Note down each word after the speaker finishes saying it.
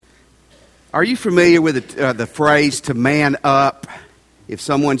Are you familiar with the phrase to man up? If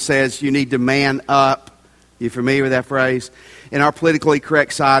someone says you need to man up, you familiar with that phrase? In our politically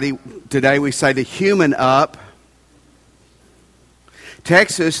correct society today, we say to human up.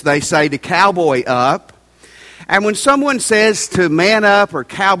 Texas, they say to cowboy up. And when someone says to man up or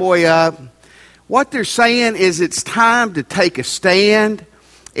cowboy up, what they're saying is it's time to take a stand.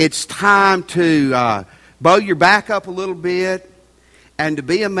 It's time to bow your back up a little bit and to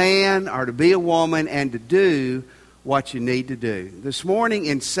be a man or to be a woman and to do what you need to do. This morning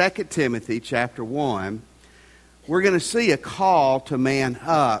in 2 Timothy chapter 1, we're going to see a call to man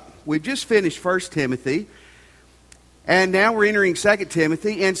up. We've just finished 1 Timothy, and now we're entering 2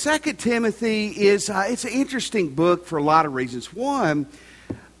 Timothy. And 2 Timothy is it's an interesting book for a lot of reasons. One,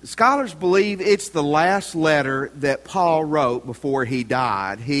 scholars believe it's the last letter that Paul wrote before he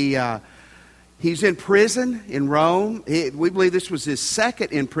died. He's in prison in Rome. We believe this was his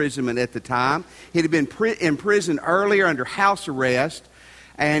second imprisonment at the time. He had been in prison earlier under house arrest,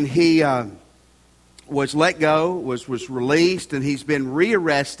 and he was let go, was released, and he's been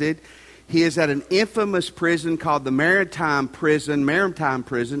rearrested. He is at an infamous prison called the Maritime Prison,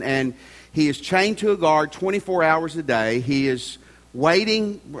 and he is chained to a guard 24 hours a day. He is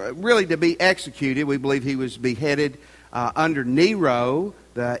waiting really to be executed. We believe he was beheaded under Nero,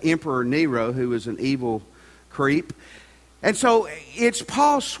 the Emperor Nero, who was an evil creep. And so it's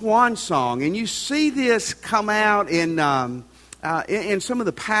Paul's swan song, and you see this come out in some of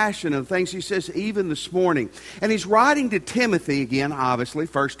the passion of things he says even this morning. And he's writing to Timothy again, obviously.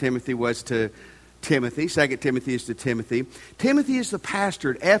 1 Timothy was to Timothy. 2 Timothy is to Timothy. Timothy is the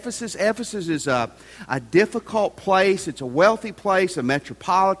pastor at Ephesus. Ephesus is a difficult place. It's a wealthy place, a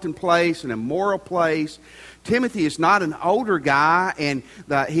metropolitan place, an immoral place. Timothy is not an older guy, and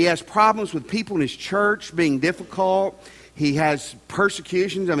he has problems with people in his church being difficult. He has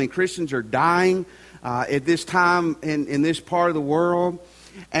persecutions. I mean, Christians are dying at this time in this part of the world.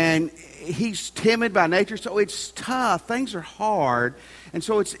 And he's timid by nature, so it's tough. Things are hard. And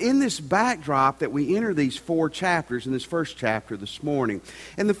so it's in this backdrop that we enter these 4 chapters in this first chapter this morning.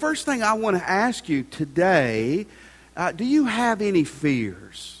 And the first thing I want to ask you today, do you have any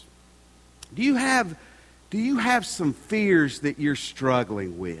fears? Do you have some fears that you're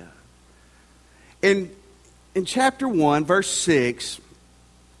struggling with? In chapter 1, verse 6,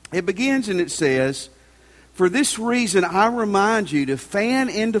 it begins and it says, "For this reason I remind you to fan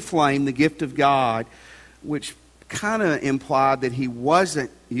into flame the gift of God," which kind of implied that he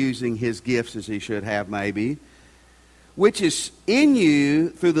wasn't using his gifts as he should have maybe, "which is in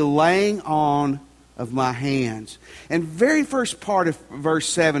you through the laying on of my hands." And very first part of verse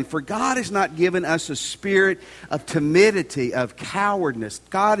 7, "For God has not given us a spirit of timidity, of cowardness."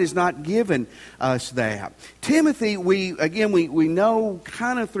 God has not given us that. Timothy, we know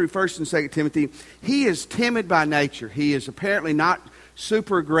kind of through 1 and 2 Timothy, he is timid by nature. He is apparently not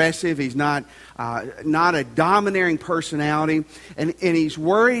super aggressive. He's not a domineering personality. And he's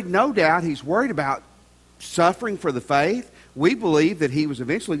worried, no doubt, he's worried about suffering for the faith. We believe that he was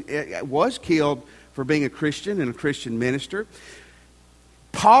eventually killed for being a Christian and a Christian minister.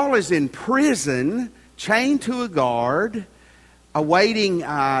 Paul is in prison, chained to a guard, awaiting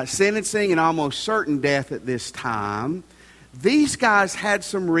sentencing and almost certain death at this time. These guys had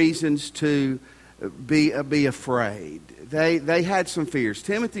some reasons to be afraid. They had some fears.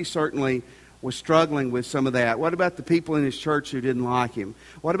 Timothy certainly was struggling with some of that. What about the people in his church who didn't like him?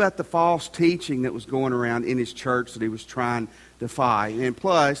 What about the false teaching that was going around in his church that he was trying to fight? And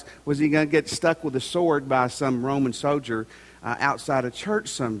plus, was he going to get stuck with a sword by some Roman soldier outside of church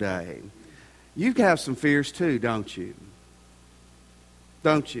someday? You have some fears too, don't you?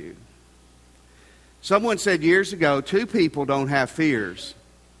 Don't you? Someone said years ago, 2 people don't have fears: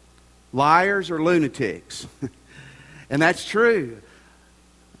 liars or lunatics. And that's true.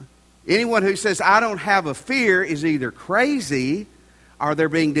 Anyone who says, "I don't have a fear," is either crazy or they're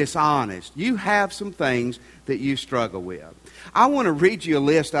being dishonest. You have some things that you struggle with. I want to read you a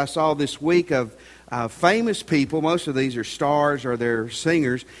list I saw this week of famous people. Most of these are stars or they're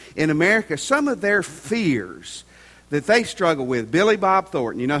singers in America. Some of their fears that they struggle with. Billy Bob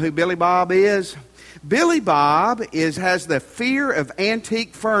Thornton. You know who Billy Bob is? Billy Bob has the fear of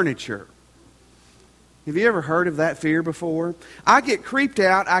antique furniture. Have you ever heard of that fear before? I get creeped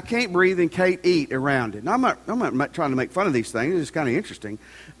out. I can't breathe and can't eat around it. Now, I'm not trying to make fun of these things. It's kind of interesting.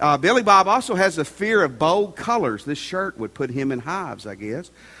 Billy Bob also has a fear of bold colors. This shirt would put him in hives, I guess.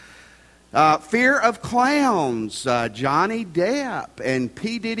 Fear of clowns. Johnny Depp and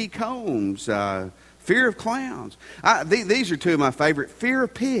P. Diddy Combs. Fear of clowns. These are 2 of my favorite. Fear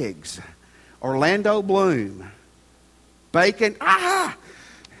of pigs. Orlando Bloom. Bacon.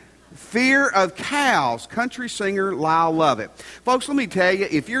 Fear of cows. Country singer Lyle Lovett. Folks, let me tell you,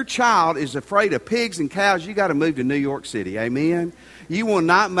 if your child is afraid of pigs and cows, you got to move to New York City. Amen? You will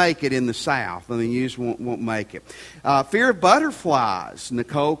not make it in the South. I mean, you just won't make it. Fear of butterflies.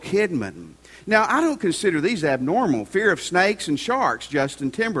 Nicole Kidman. Now, I don't consider these abnormal. Fear of snakes and sharks.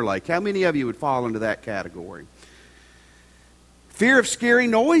 Justin Timberlake. How many of you would fall into that category? Fear of scary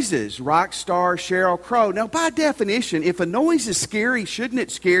noises, rock star Sheryl Crow. Now, by definition, if a noise is scary, shouldn't it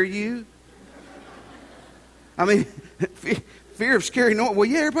scare you? I mean, fear of scary noises. Well,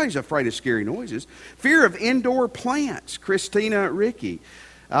 yeah, everybody's afraid of scary noises. Fear of indoor plants, Christina Ricci.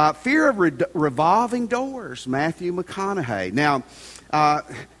 Fear of revolving doors, Matthew McConaughey. Now,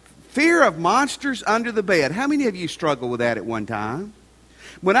 fear of monsters under the bed. How many of you struggled with that at one time?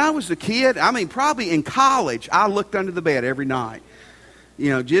 When I was a kid, I mean, probably in college, I looked under the bed every night. You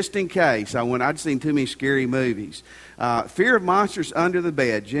know, just in case. I'd seen too many scary movies. Fear of monsters under the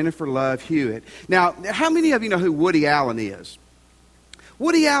bed, Jennifer Love Hewitt. Now, how many of you know who Woody Allen is?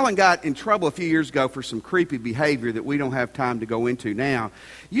 Woody Allen got in trouble a few years ago for some creepy behavior that we don't have time to go into now.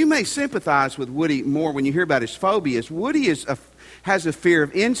 You may sympathize with Woody more when you hear about his phobias. Woody has a fear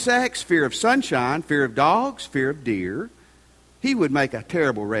of insects, fear of sunshine, fear of dogs, fear of deer. He would make a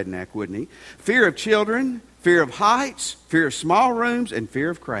terrible redneck, wouldn't he? Fear of children, fear of heights, fear of small rooms, and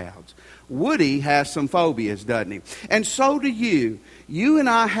fear of crowds. Woody has some phobias, doesn't he? And so do you. You and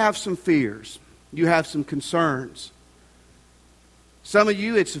I have some fears. You have some concerns. Some of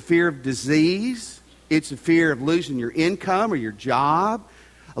you, it's a fear of disease. It's a fear of losing your income or your job.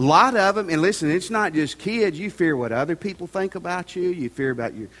 A lot of them, and listen, it's not just kids. You fear what other people think about you. You fear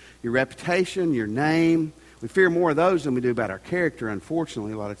about your reputation, your name. We fear more of those than we do about our character,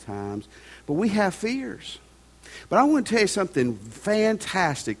 unfortunately, a lot of times. But we have fears. But I want to tell you something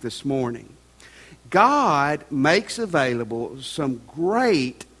fantastic this morning. God makes available some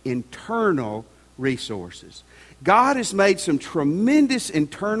great internal resources. God has made some tremendous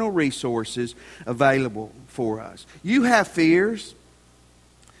internal resources available for us. You have fears.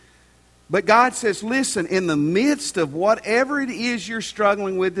 But God says, listen, in the midst of whatever it is you're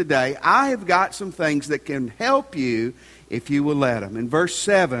struggling with today, I have got some things that can help you if you will let them. In verse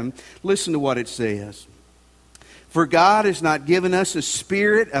 7, listen to what it says. For God has not given us a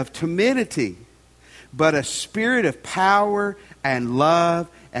spirit of timidity, but a spirit of power and love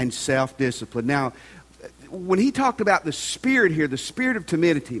and self-discipline. Now, when he talked about the spirit here, the spirit of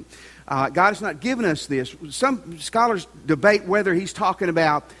timidity, God has not given us this. Some scholars debate whether he's talking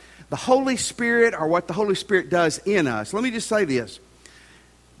about the Holy Spirit or what the Holy Spirit does in us. Let me just say this.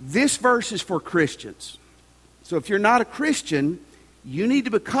 This verse is for Christians. So if you're not a Christian, you need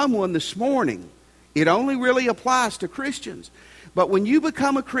to become one this morning. It only really applies to Christians. But when you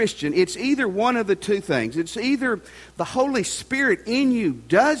become a Christian, it's either one of the two things. It's either the Holy Spirit in you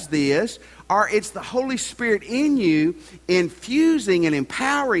does this, or it's the Holy Spirit in you infusing and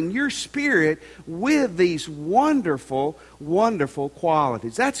empowering your spirit with these wonderful, wonderful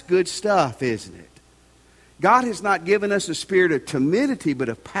qualities. That's good stuff, isn't it? God has not given us a spirit of timidity, but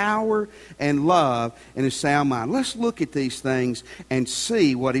of power and love and a sound mind. Let's look at these things and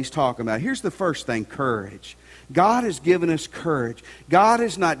see what he's talking about. Here's the first thing, courage. God has given us courage. God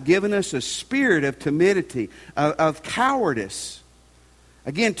has not given us a spirit of timidity, of cowardice.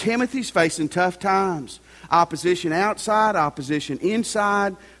 Again, Timothy's facing tough times. Opposition outside, opposition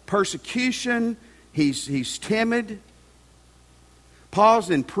inside, persecution. He's timid. Paul's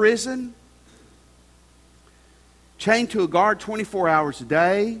in prison, chained to a guard 24 hours a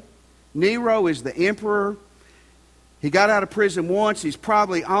day. Nero is the emperor. He got out of prison once. He's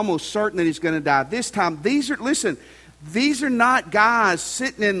probably almost certain that he's going to die this time. These are not guys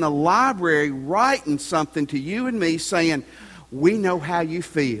sitting in the library writing something to you and me saying, we know how you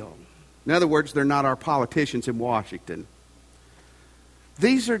feel. In other words, they're not our politicians in Washington.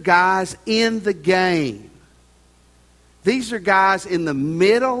 These are guys in the game. These are guys in the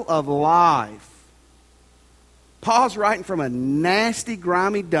middle of life. Paul's writing from a nasty,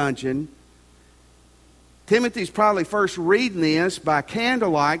 grimy dungeon. Timothy's probably first reading this by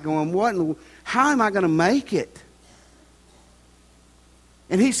candlelight going, how am I going to make it?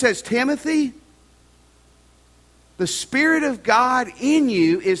 And he says, Timothy, the Spirit of God in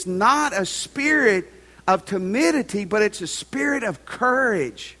you is not a spirit of timidity, but it's a spirit of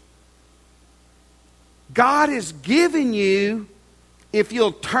courage. God has given you, if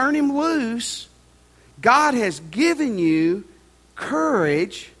you'll turn Him loose, God has given you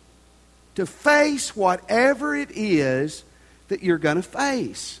courage to face whatever it is that you're going to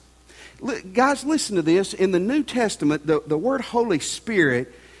face. Guys, listen to this. In the New Testament, the word Holy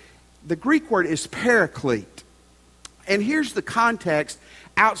Spirit, the Greek word is paraclete. And here's the context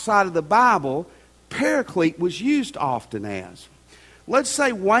outside of the Bible paraclete was used often as. Let's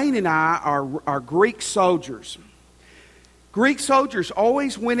say Wayne and I are Greek soldiers. Greek soldiers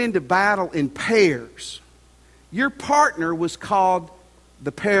always went into battle in pairs. Your partner was called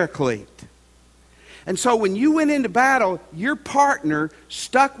the paraclete. And so when you went into battle, your partner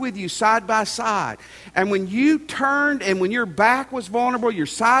stuck with you side by side. And when you turned and when your back was vulnerable, your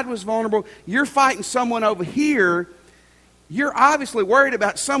side was vulnerable, you're fighting someone over here, you're obviously worried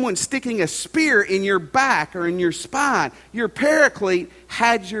about someone sticking a spear in your back or in your spine. Your paraclete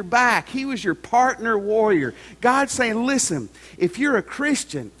had your back. He was your partner warrior. God's saying, listen, if you're a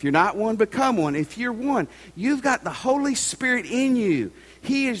Christian, if you're not one, become one. If you're one, you've got the Holy Spirit in you.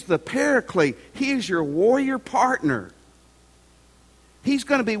 He is the paraclete. He is your warrior partner. He's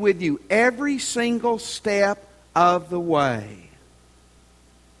going to be with you every single step of the way.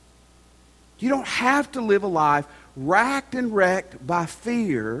 You don't have to live a life racked and wrecked by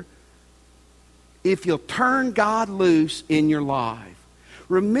fear if you'll turn God loose in your life.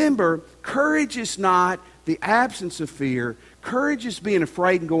 Remember, courage is not the absence of fear. Courage is being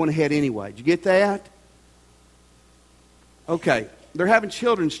afraid and going ahead anyway. Did you get that? Okay, they're having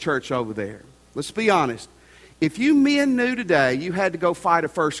children's church over there. Let's be honest. If you men knew today you had to go fight a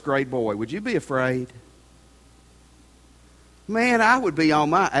first grade boy, would you be afraid? Man, I would be on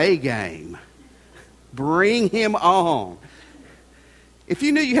my A game. Bring him on. If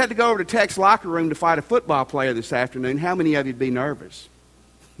you knew you had to go over to Tech's locker room to fight a football player this afternoon, how many of you would be nervous?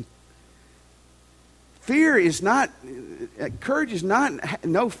 Fear is not, courage is not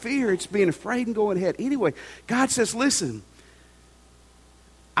no fear. It's being afraid and going ahead. Anyway, God says, listen,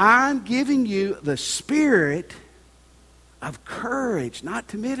 I'm giving you the spirit of courage, not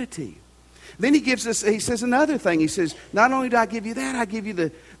timidity. Then he says another thing. He says, not only do I give you that, I give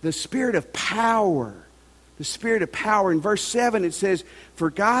you the spirit of power. The spirit of power. In verse 7 it says, for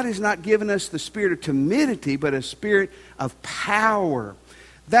God has not given us the spirit of timidity, but a spirit of power.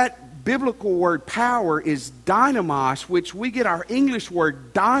 That biblical word power is dynamos, which we get our English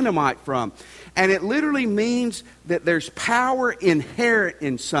word dynamite from. And it literally means that there's power inherent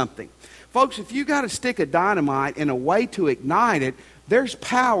in something. Folks, if you got a stick of dynamite and a way to ignite it, there's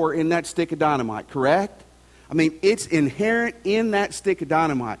power in that stick of dynamite, correct? I mean, it's inherent in that stick of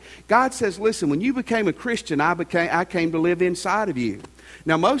dynamite. God says, listen, when you became a Christian, I came to live inside of you.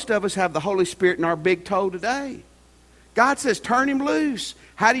 Now, most of us have the Holy Spirit in our big toe today. God says, turn him loose.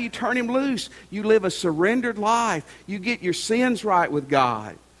 How do you turn him loose? You live a surrendered life. You get your sins right with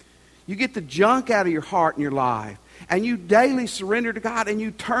God. You get the junk out of your heart and your life. And you daily surrender to God and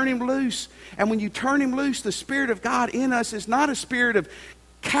you turn him loose. And when you turn him loose, the Spirit of God in us is not a spirit of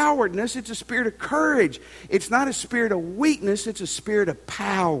cowardness. It's a spirit of courage. It's not a spirit of weakness. It's a spirit of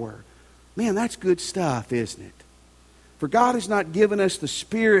power. Man, that's good stuff, isn't it? For God has not given us the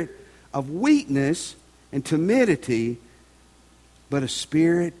spirit of weakness and timidity, but a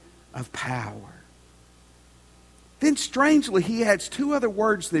spirit of power. Then strangely, he adds two other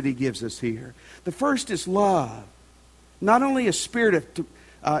words that he gives us here. The first is love. Not only a spirit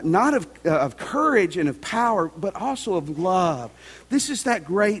of not of courage and of power, but also of love. This is that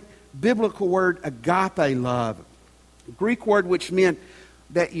great biblical word, agape love. A Greek word which meant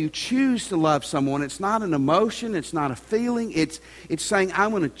that you choose to love someone. It's not an emotion. It's not a feeling. It's saying, I'm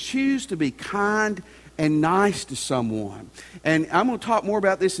going to choose to be kind and nice to someone. And I'm going to talk more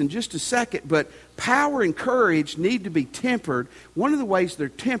about this in just a second, but power and courage need to be tempered. One of the ways they're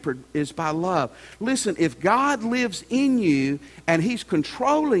tempered is by love. Listen, if God lives in you and he's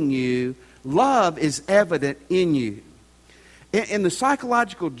controlling you, love is evident in you. In the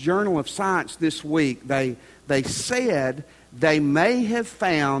Psychological Journal of Science this week, they said they may have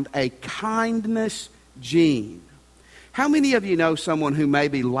found a kindness gene. How many of you know someone who may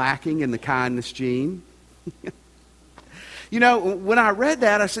be lacking in the kindness gene? You know, when I read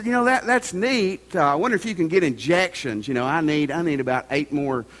that, I said, you know, that's neat. I wonder if you can get injections. You know, I need about 8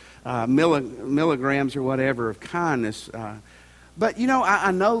 more milligrams or whatever of kindness. But, you know,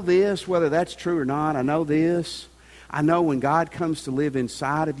 I know this, whether that's true or not. I know this. I know when God comes to live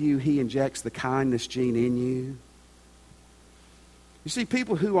inside of you, he injects the kindness gene in you. You see,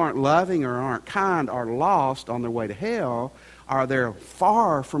 people who aren't loving or aren't kind are lost on their way to hell, or they're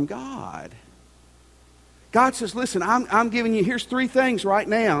far from God. God says, listen, I'm giving you, here's 3 things right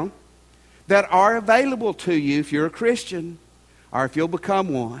now that are available to you if you're a Christian or if you'll become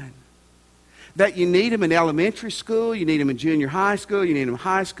one. That you need them in elementary school, you need them in junior high school, you need them in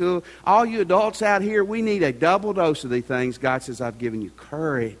high school. All you adults out here, we need a double dose of these things. God says, I've given you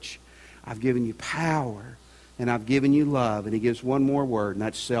courage, I've given you power, and I've given you love. And he gives one more word, and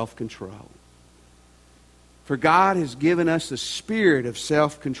that's self-control. For God has given us the spirit of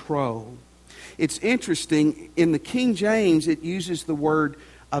self-control. It's interesting, in the King James, it uses the word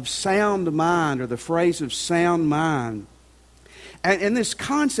of sound mind, or the phrase of sound mind. And this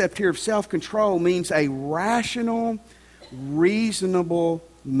concept here of self-control means a rational, reasonable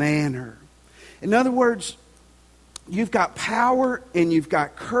manner. In other words, you've got power and you've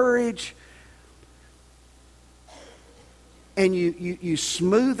got courage, and you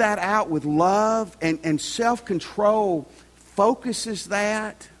smooth that out with love, and self-control focuses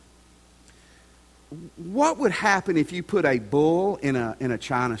that. What would happen if you put a bull in a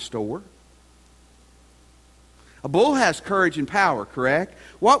china store? A bull has courage and power, correct?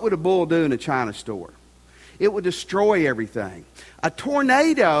 What would a bull do in a china store? It would destroy everything. A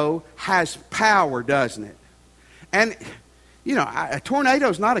tornado has power, doesn't it? And, you know, a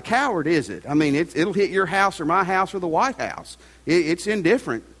tornado's not a coward, is it? I mean, it'll hit your house or my house or the White House. It's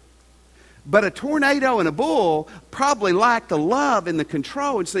indifferent. But a tornado and a bull probably lack the love and the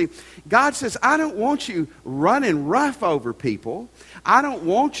control. And see, God says, I don't want you running rough over people. I don't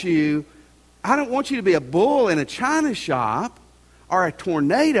want you to be a bull in a china shop or a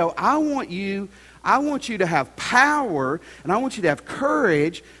tornado. I want you to have power, and I want you to have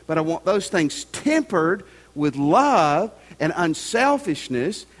courage, but I want those things tempered with love and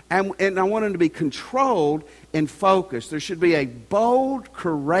unselfishness, and I want them to be controlled and focused. There should be a bold,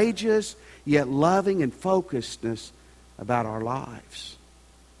 courageous, yet loving and focusedness about our lives.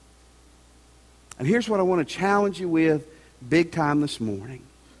 And here's what I want to challenge you with big time this morning.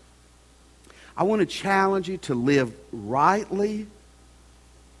 I want to challenge you to live rightly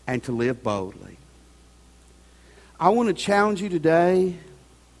and to live boldly. I want to challenge you today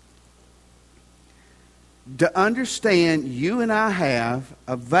to understand you and I have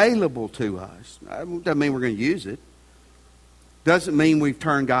available to us. Doesn't mean we're going to use it. Doesn't mean we've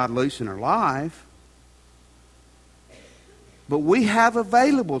turned God loose in our life. But we have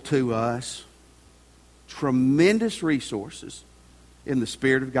available to us tremendous resources in the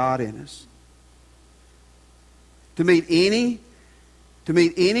Spirit of God in us. To meet anything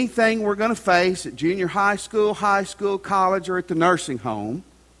we're going to face at junior high school, college, or at the nursing home,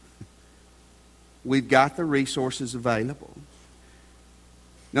 we've got the resources available.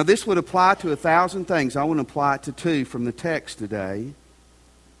 Now, this would apply to 1,000 things. I want to apply it to 2 from the text today.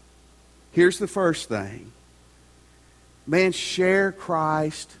 Here's the first thing. Man, share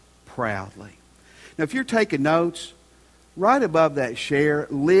Christ proudly. Now, if you're taking notes, right above that share,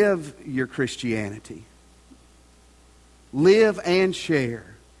 live your Christianity. Live and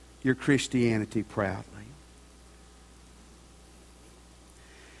share your Christianity proudly.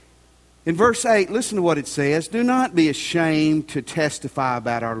 In verse 8, listen to what it says. Do not be ashamed to testify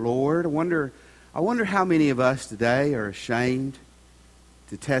about our Lord. I wonder how many of us today are ashamed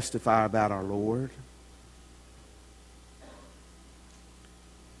to testify about our Lord.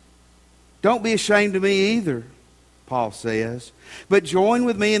 Don't be ashamed of me either, Paul says, but join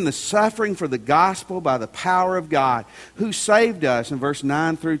with me in the suffering for the gospel by the power of God, who saved us in verse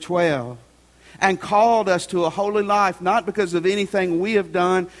 9 through 12. And called us to a holy life, not because of anything we have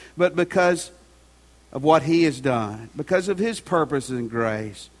done, but because of what He has done, because of His purposes and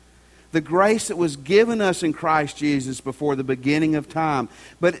grace. The grace that was given us in Christ Jesus before the beginning of time.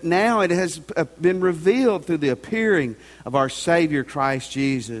 But now it has been revealed through the appearing of our Savior Christ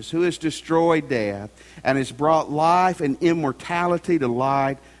Jesus, who has destroyed death and has brought life and immortality to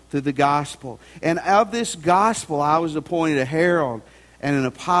light through the gospel. And of this gospel I was appointed a herald and an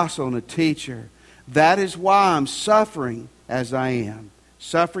apostle and a teacher. That is why I'm suffering as I am.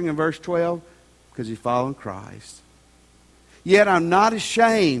 Suffering in verse 12, because you follow in Christ. Yet I'm not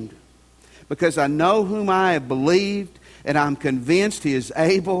ashamed, because I know whom I have believed, and I'm convinced He is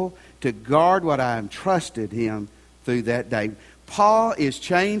able to guard what I have entrusted Him through that day. Paul is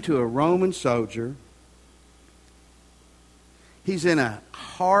chained to a Roman soldier. He's in a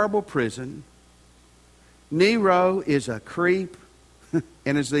horrible prison. Nero is a creep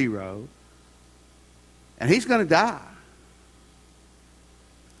and a zero. And he's going to die.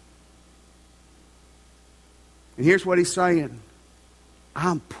 And here's what he's saying.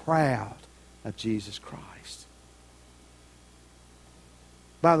 I'm proud of Jesus Christ.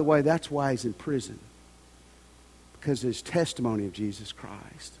 By the way, that's why he's in prison. Because of his testimony of Jesus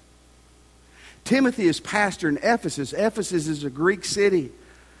Christ. Timothy is pastor in Ephesus. Ephesus is a Greek city.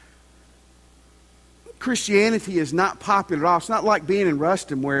 Christianity is not popular at all. It's not like being in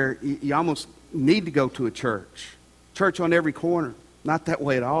Ruston where you almost need to go to a church. Church on every corner. Not that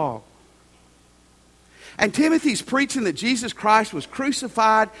way at all. And Timothy's preaching that Jesus Christ was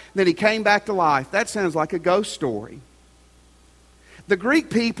crucified, then He came back to life. That sounds like a ghost story. The Greek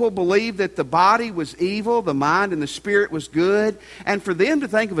people believed that the body was evil, the mind and the spirit was good, and for them to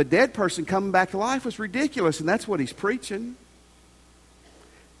think of a dead person coming back to life was ridiculous, and that's what he's preaching.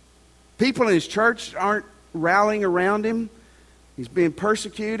 People in his church aren't rallying around him. He's being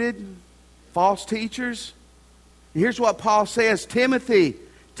persecuted, false teachers. And here's what Paul says, Timothy,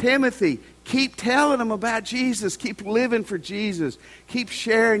 keep telling them about Jesus. Keep living for Jesus. Keep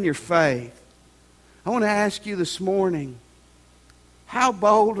sharing your faith. I want to ask you this morning, how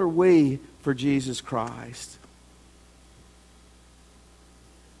bold are we for Jesus Christ?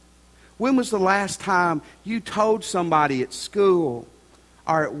 When was the last time you told somebody at school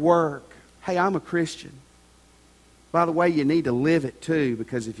or at work, hey, I'm a Christian? By the way, you need to live it too,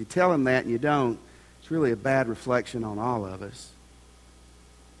 because if you tell them that and you don't, it's really a bad reflection on all of us.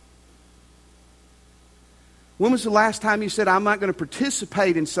 When was the last time you said, I'm not going to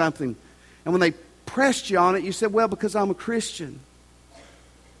participate in something? And when they pressed you on it, you said, well, because I'm a Christian.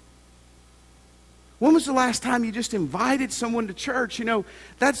 When was the last time you just invited someone to church? You know,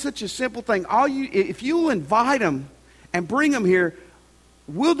 that's such a simple thing. If you'll invite them and bring them here,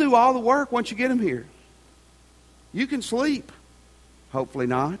 we'll do all the work once you get them here. You can sleep. Hopefully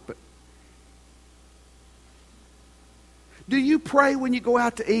not, but do you pray when you go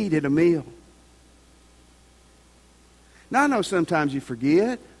out to eat at a meal? Now, I know sometimes you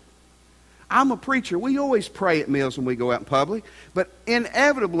forget. I'm a preacher. We always pray at meals when we go out in public, but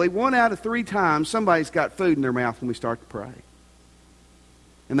inevitably, 1 out of 3 times, somebody's got food in their mouth when we start to pray.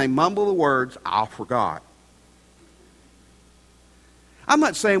 And they mumble the words, I forgot. I'm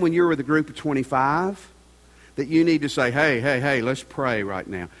not saying when you're with a group of 25 that you need to say, hey, let's pray right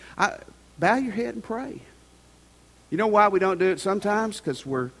now. Bow your head and pray. You know why we don't do it sometimes? Because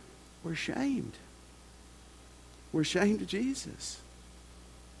we're ashamed. We're ashamed of Jesus.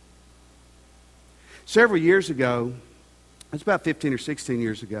 Several years ago, it's about 15 or 16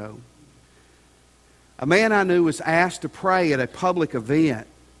 years ago, a man I knew was asked to pray at a public event.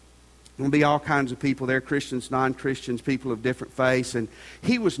 There will be all kinds of people there, Christians, non-Christians, people of different faiths. And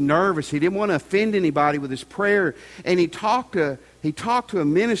he was nervous. He didn't want to offend anybody with his prayer. And he talked to a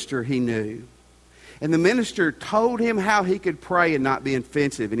minister he knew. And the minister told him how he could pray and not be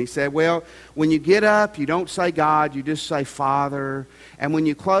offensive. And he said, well, when you get up, you don't say God, you just say Father. And when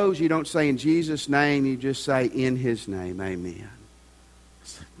you close, you don't say in Jesus' name, you just say in His name, amen. I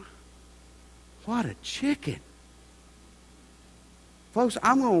said, what a chicken. Folks,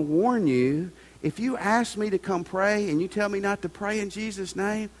 I'm going to warn you, if you ask me to come pray and you tell me not to pray in Jesus'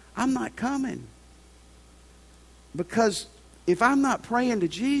 name, I'm not coming. Because if I'm not praying to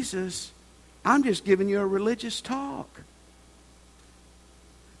Jesus, I'm just giving you a religious talk.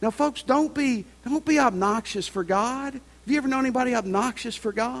 Now, folks, don't be obnoxious for God. Have you ever known anybody obnoxious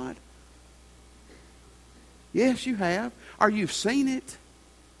for God? Yes, you have. Or you've seen it.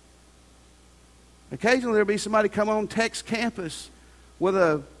 Occasionally there'll be somebody come on Tex campus with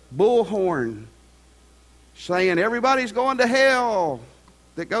a bullhorn saying everybody's going to hell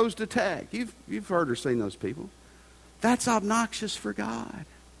that goes to Tech. You've heard or seen those people. That's obnoxious for God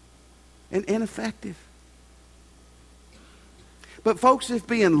and ineffective. But folks, if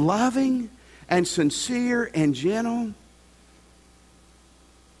being loving and sincere and gentle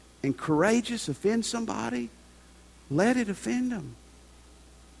and courageous offends somebody, let it offend them.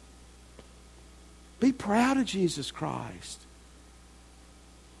 Be proud of Jesus Christ.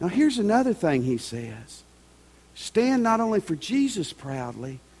 Now here's another thing he says. Stand not only for Jesus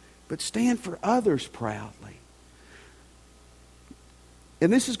proudly, but stand for others proudly.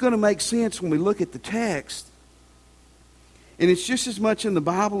 And this is going to make sense when we look at the text. And it's just as much in the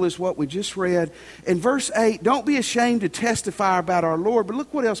Bible as what we just read. In verse 8, don't be ashamed to testify about our Lord. But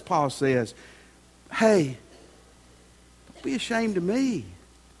look what else Paul says. Hey, don't be ashamed of me.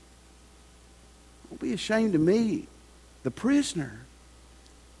 Don't be ashamed of me, the prisoner.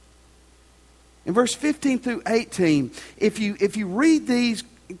 In verse 15 through 18, if you read these,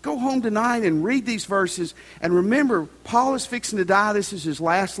 go home tonight and read these verses. And remember, Paul is fixing to die. This is his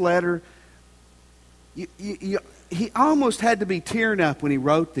last letter. He almost had to be tearing up when he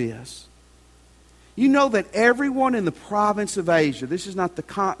wrote this. You know that everyone in the province of Asia, this is not the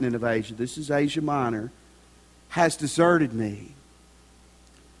continent of Asia, this is Asia Minor, has deserted me,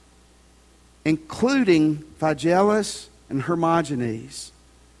 including Phygellus and Hermogenes.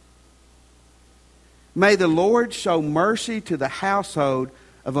 May the Lord show mercy to the household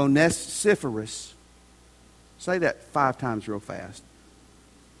of Onesiphorus. Say that 5 times real fast.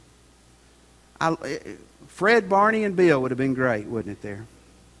 Fred, Barney, and Bill would have been great, wouldn't it there?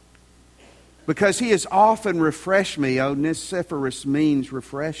 Because he has often refreshed me. Onesiphorus means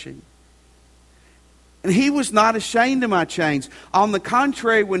refreshing. And he was not ashamed of my chains. On the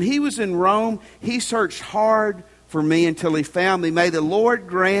contrary, when he was in Rome, he searched hard for me until he found me. May the Lord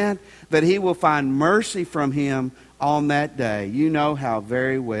grant that he will find mercy from him on that day. You know how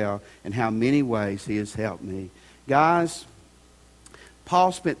very well and how many ways he has helped me. Guys,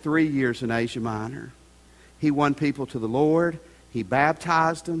 Paul spent 3 years in Asia Minor. He won people to the Lord. He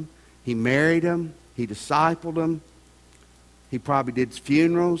baptized them. He married them. He discipled them. He probably did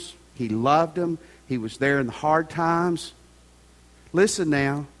funerals. He loved them. He was there in the hard times. Listen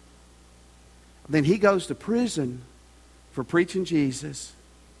now. Then he goes to prison for preaching Jesus.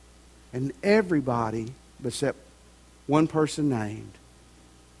 And everybody, except one person named,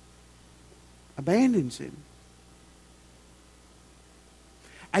 abandons him.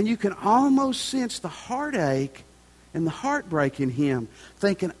 And you can almost sense the heartache and the heartbreak in him,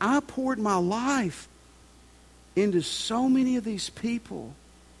 thinking, I poured my life into so many of these people.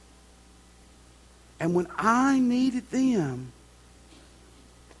 And when I needed them,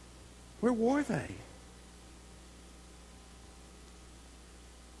 where were they?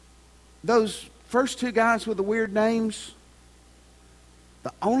 Those first two guys with the weird names,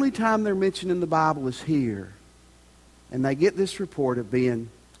 the only time they're mentioned in the Bible is here. And they get this report of being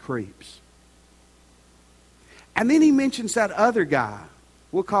creeps. And then he mentions that other guy.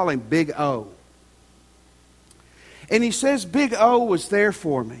 We'll call him Big O. And he says, Big O was there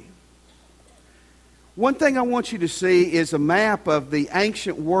for me. One thing I want you to see is a map of the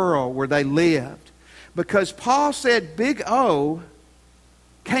ancient world where they lived. Because Paul said Big O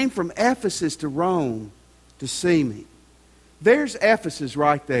came from Ephesus to Rome to see me. There's Ephesus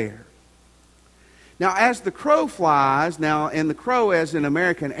right there. Now, as the crow flies, and the crow, as in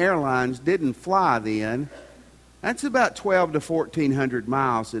American Airlines, didn't fly then, that's about 12 to 1,400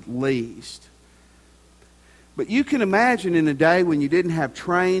 miles at least. But you can imagine in a day when you didn't have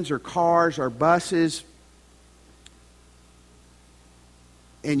trains or cars or buses,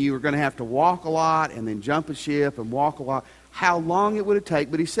 and you were going to have to walk a lot and then jump a ship and walk a lot, how long it would have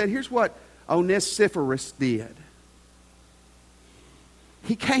taken. But he said, here's what Onesiphorus did.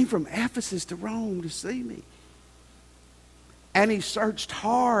 He came from Ephesus to Rome to see me. And he searched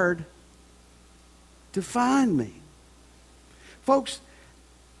hard to find me. Folks,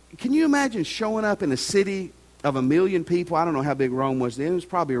 can you imagine showing up in a city of 1 million people? I don't know how big Rome was then. It was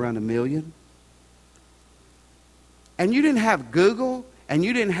probably around 1 million. And you didn't have Google, and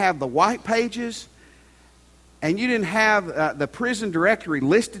you didn't have the white pages, and you didn't have the prison directory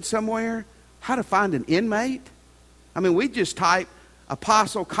listed somewhere, how to find an inmate. I mean, we'd just type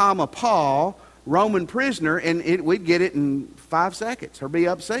Apostle, Paul, Roman prisoner, and we'd get it in 5 seconds or be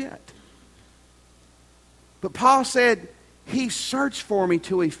upset. But Paul said, he searched for me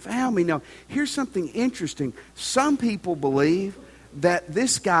till he found me. Now, here's something interesting. Some people believe that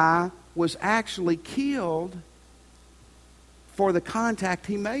this guy was actually killed for the contact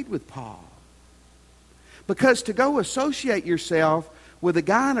he made with Paul. Because to go associate yourself with a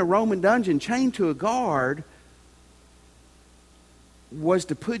guy in a Roman dungeon chained to a guard was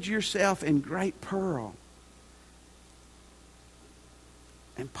to put yourself in great peril.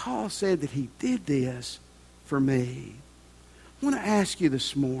 And Paul said that he did this for me. I want to ask you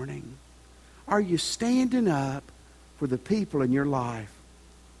this morning, are you standing up for the people in your life?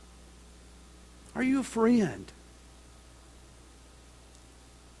 Are you a friend?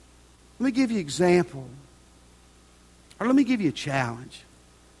 Let me give you an example. Or let me give you a challenge.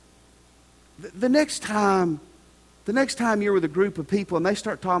 The next time you're with a group of people and they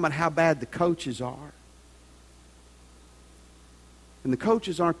start talking about how bad the coaches are, and the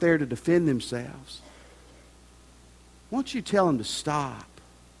coaches aren't there to defend themselves, why don't you tell them to stop?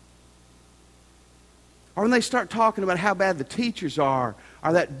 Or when they start talking about how bad the teachers are,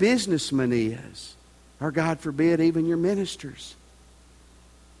 or that businessman is, or God forbid, even your ministers,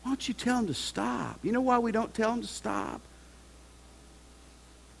 why don't you tell them to stop? You know why we don't tell them to stop?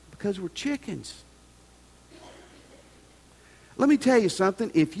 Because we're chickens. Let me tell you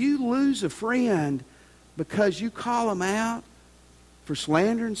something. If you lose a friend because you call them out for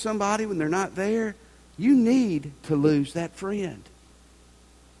slandering somebody when they're not there, you need to lose that friend.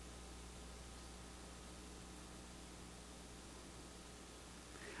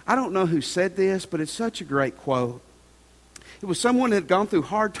 I don't know who said this, but it's such a great quote. It was someone that had gone through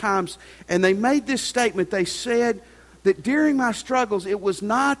hard times, and they made this statement. They said that during my struggles, it was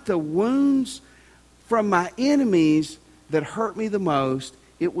not the wounds from my enemies that hurt me the most.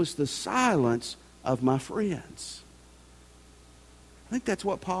 It was the silence of my friends. I think that's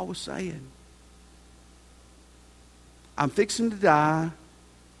what Paul was saying. I'm fixing to die.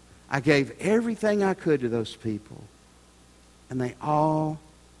 I gave everything I could to those people, and they all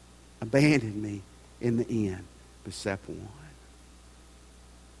abandoned me in the end, except one.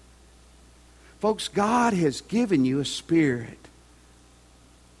 Folks, God has given you a spirit.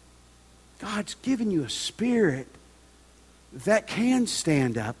 God's given you a spirit that can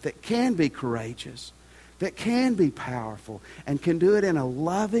stand up, that can be courageous, that can be powerful, and can do it in a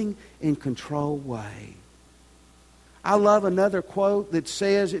loving and controlled way. I love another quote that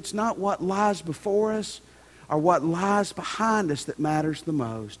says, it's not what lies before us or what lies behind us that matters the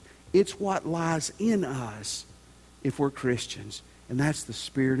most. It's what lies in us if we're Christians, and that's the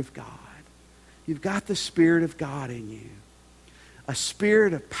Spirit of God. You've got the Spirit of God in you. A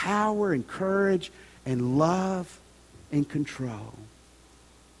spirit of power and courage and love and control.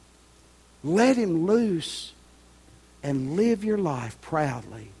 Let Him loose and live your life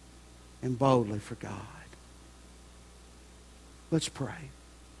proudly and boldly for God. Let's pray.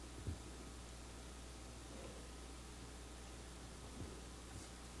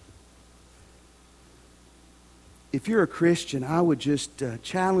 If you're a Christian, I would just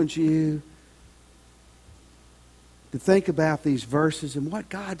challenge you to think about these verses and what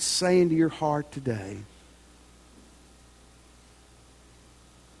God's saying to your heart today.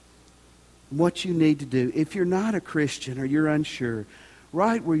 What you need to do. If you're not a Christian or you're unsure,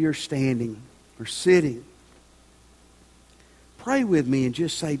 right where you're standing or sitting, pray with me and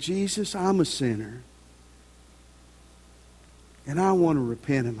just say, Jesus, I'm a sinner. And I want to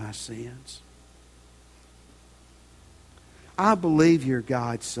repent of my sins. I believe you're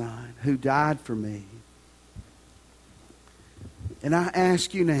God's Son who died for me. And I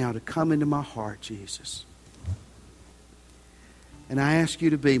ask you now to come into my heart, Jesus. And I ask you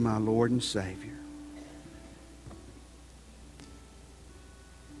to be my Lord and Savior.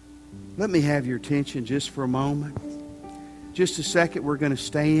 Let me have your attention just for a moment. Just a second, we're going to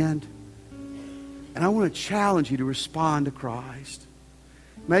stand. And I want to challenge you to respond to Christ.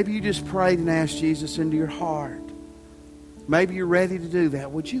 Maybe you just prayed and asked Jesus into your heart. Maybe you're ready to do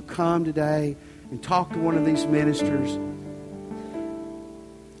that. Would you come today and talk to one of these ministers?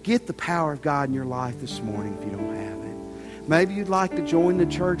 Get the power of God in your life this morning if you don't have it. Maybe you'd like to join the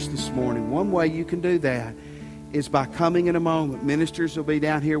church this morning. One way you can do that is by coming in a moment. Ministers will be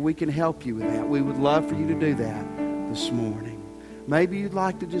down here. We can help you with that. We would love for you to do that this morning. Maybe you'd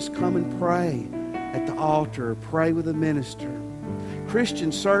like to just come and pray at the altar or pray with a minister.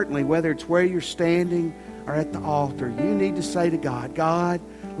 Christians, certainly, whether it's where you're standing or at the altar, you need to say to God, God,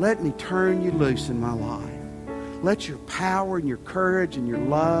 let me turn you loose in my life. Let your power and your courage and your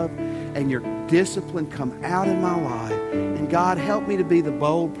love and your discipline come out in my life. And God, help me to be the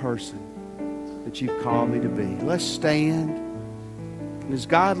bold person that you've called me to be. Let's stand. And as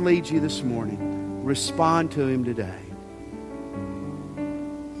God leads you this morning, respond to Him today.